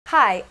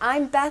Hi,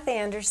 I'm Beth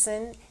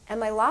Andersen, and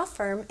my law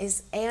firm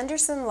is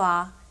Andersen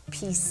Law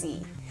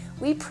PC.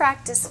 We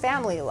practice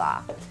family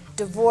law,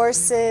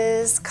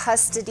 divorces,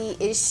 custody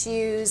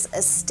issues,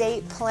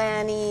 estate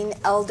planning,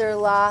 elder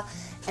law,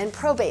 and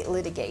probate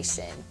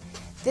litigation.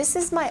 This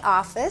is my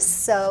office,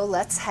 so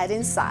let's head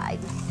inside.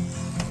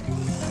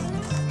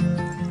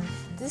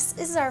 This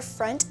is our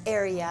front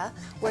area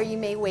where you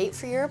may wait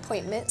for your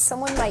appointment.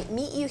 Someone might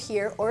meet you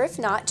here, or if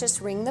not, just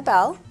ring the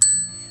bell.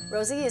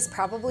 Rosie is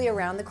probably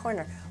around the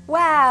corner.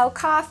 Wow,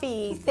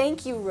 coffee!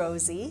 Thank you,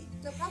 Rosie.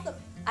 No problem.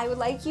 I would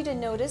like you to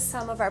notice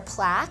some of our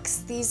plaques.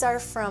 These are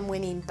from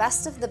winning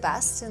Best of the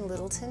Best in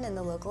Littleton and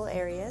the local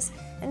areas.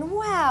 And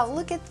wow,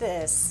 look at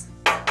this.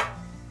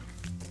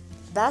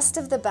 Best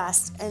of the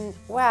Best. And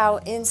wow,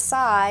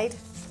 inside,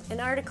 an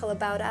article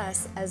about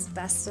us as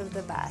Best of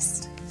the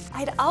Best.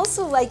 I'd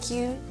also like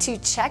you to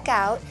check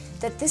out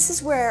that this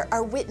is where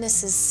our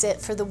witnesses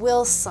sit for the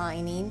will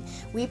signing.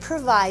 We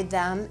provide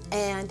them,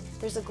 and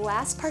there's a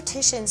glass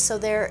partition so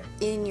they're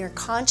in your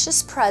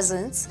conscious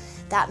presence.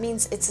 That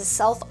means it's a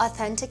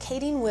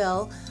self-authenticating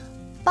will,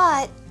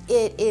 but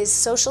it is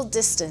social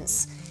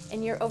distance.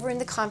 And you're over in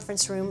the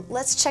conference room.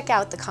 Let's check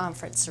out the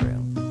conference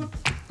room.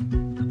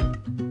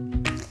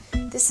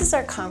 This is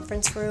our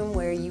conference room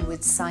where you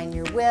would sign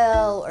your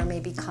will or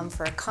maybe come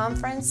for a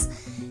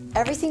conference.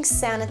 Everything's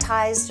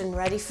sanitized and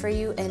ready for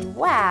you, and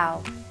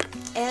wow,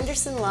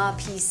 Andersen Law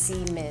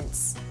PC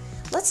mints.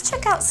 Let's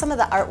check out some of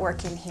the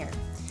artwork in here.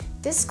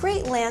 This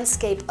great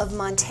landscape of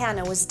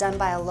Montana was done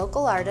by a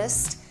local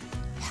artist,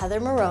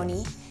 Heather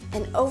Maroney,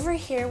 and over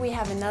here we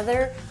have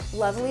another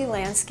lovely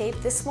landscape.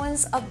 This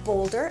one's a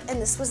boulder, and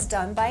this was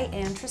done by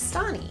Ann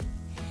Tristani.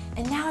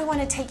 And now I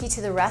want to take you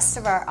to the rest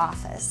of our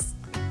office.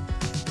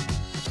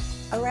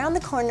 Around the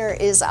corner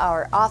is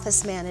our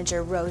office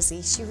manager,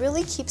 Rosie. She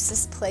really keeps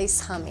this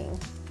place humming.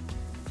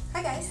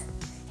 Hi guys.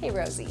 Hey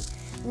Rosie.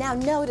 Now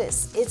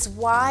notice, it's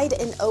wide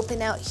and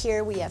open out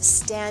here. We have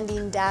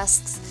standing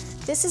desks.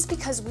 This is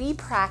because we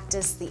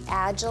practice the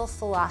agile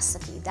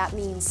philosophy. That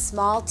means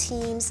small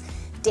teams,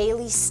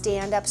 daily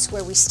stand-ups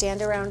where we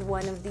stand around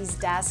one of these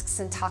desks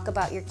and talk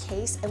about your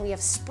case, and we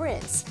have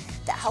sprints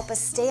that help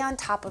us stay on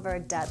top of our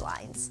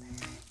deadlines.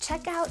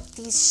 Check out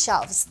these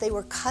shelves. They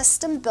were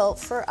custom built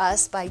for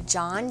us by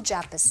John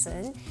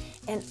Jeppesen,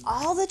 and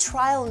all the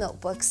trial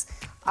notebooks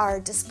are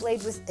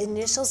displayed with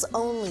initials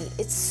only.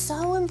 It's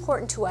so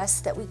important to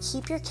us that we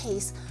keep your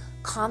case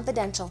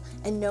confidential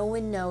and no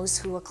one knows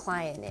who a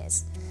client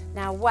is.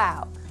 Now,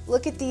 wow,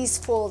 look at these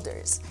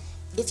folders.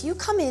 If you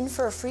come in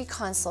for a free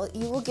consult,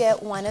 you will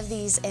get one of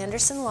these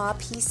Andersen Law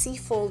PC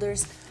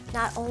folders.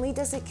 Not only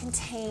does it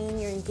contain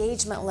your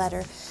engagement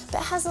letter,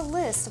 but it has a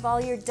list of all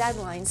your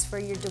deadlines for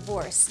your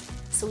divorce,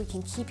 so we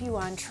can keep you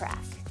on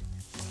track.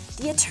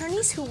 The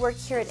attorneys who work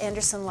here at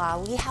Andersen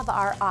Law, we have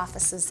our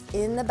offices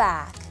in the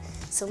back,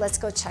 so let's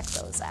go check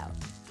those out.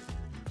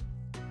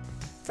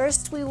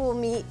 First, we will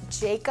meet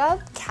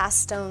Jacob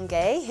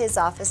Castone-Gay. His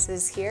office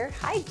is here.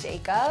 Hi,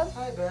 Jacob.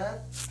 Hi,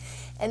 Beth.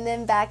 And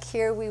then back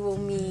here, we will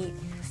meet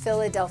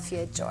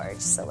Philadelphia George.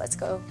 So let's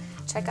go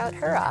check out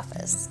her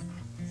office.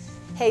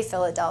 Hey,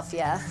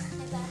 Philadelphia.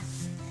 Hi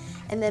Beth.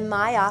 And then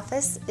my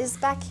office is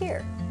back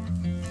here.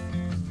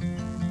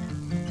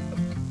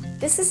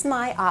 This is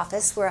my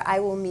office where I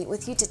will meet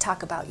with you to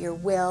talk about your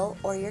will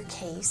or your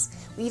case.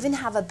 We even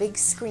have a big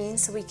screen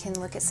so we can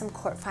look at some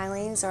court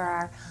filings or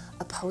our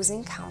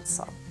opposing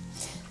counsel.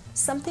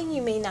 Something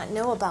you may not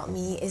know about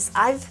me is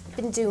I've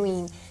been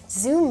doing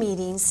Zoom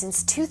meetings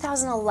since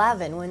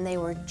 2011 when they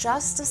were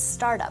just a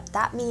startup.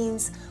 That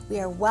means we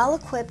are well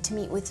equipped to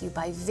meet with you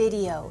by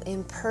video,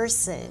 in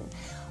person,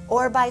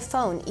 or by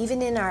phone,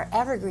 even in our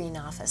Evergreen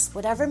office,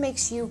 whatever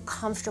makes you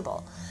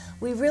comfortable.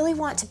 We really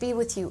want to be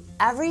with you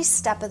every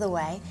step of the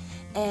way,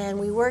 and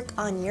we work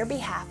on your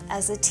behalf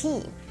as a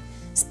team.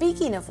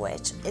 Speaking of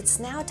which, it's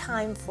now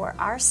time for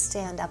our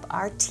stand-up,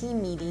 our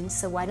team meeting,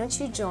 so why don't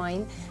you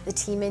join the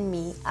team and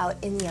me out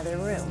in the other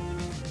room.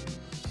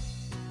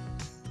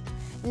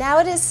 Now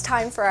it is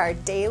time for our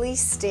daily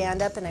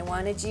stand-up, and I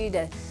wanted you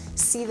to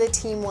see the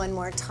team one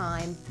more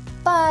time,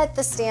 but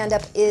the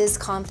stand-up is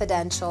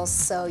confidential,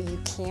 so you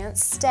can't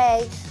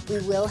stay. We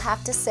will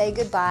have to say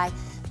goodbye,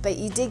 but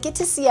you did get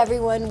to see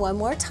everyone one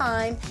more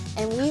time,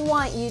 and we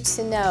want you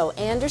to know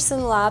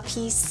Andersen Law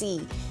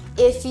PC.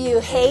 If you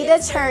hate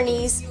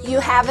attorneys, you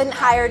haven't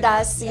hired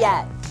us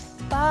yet.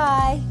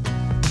 Bye.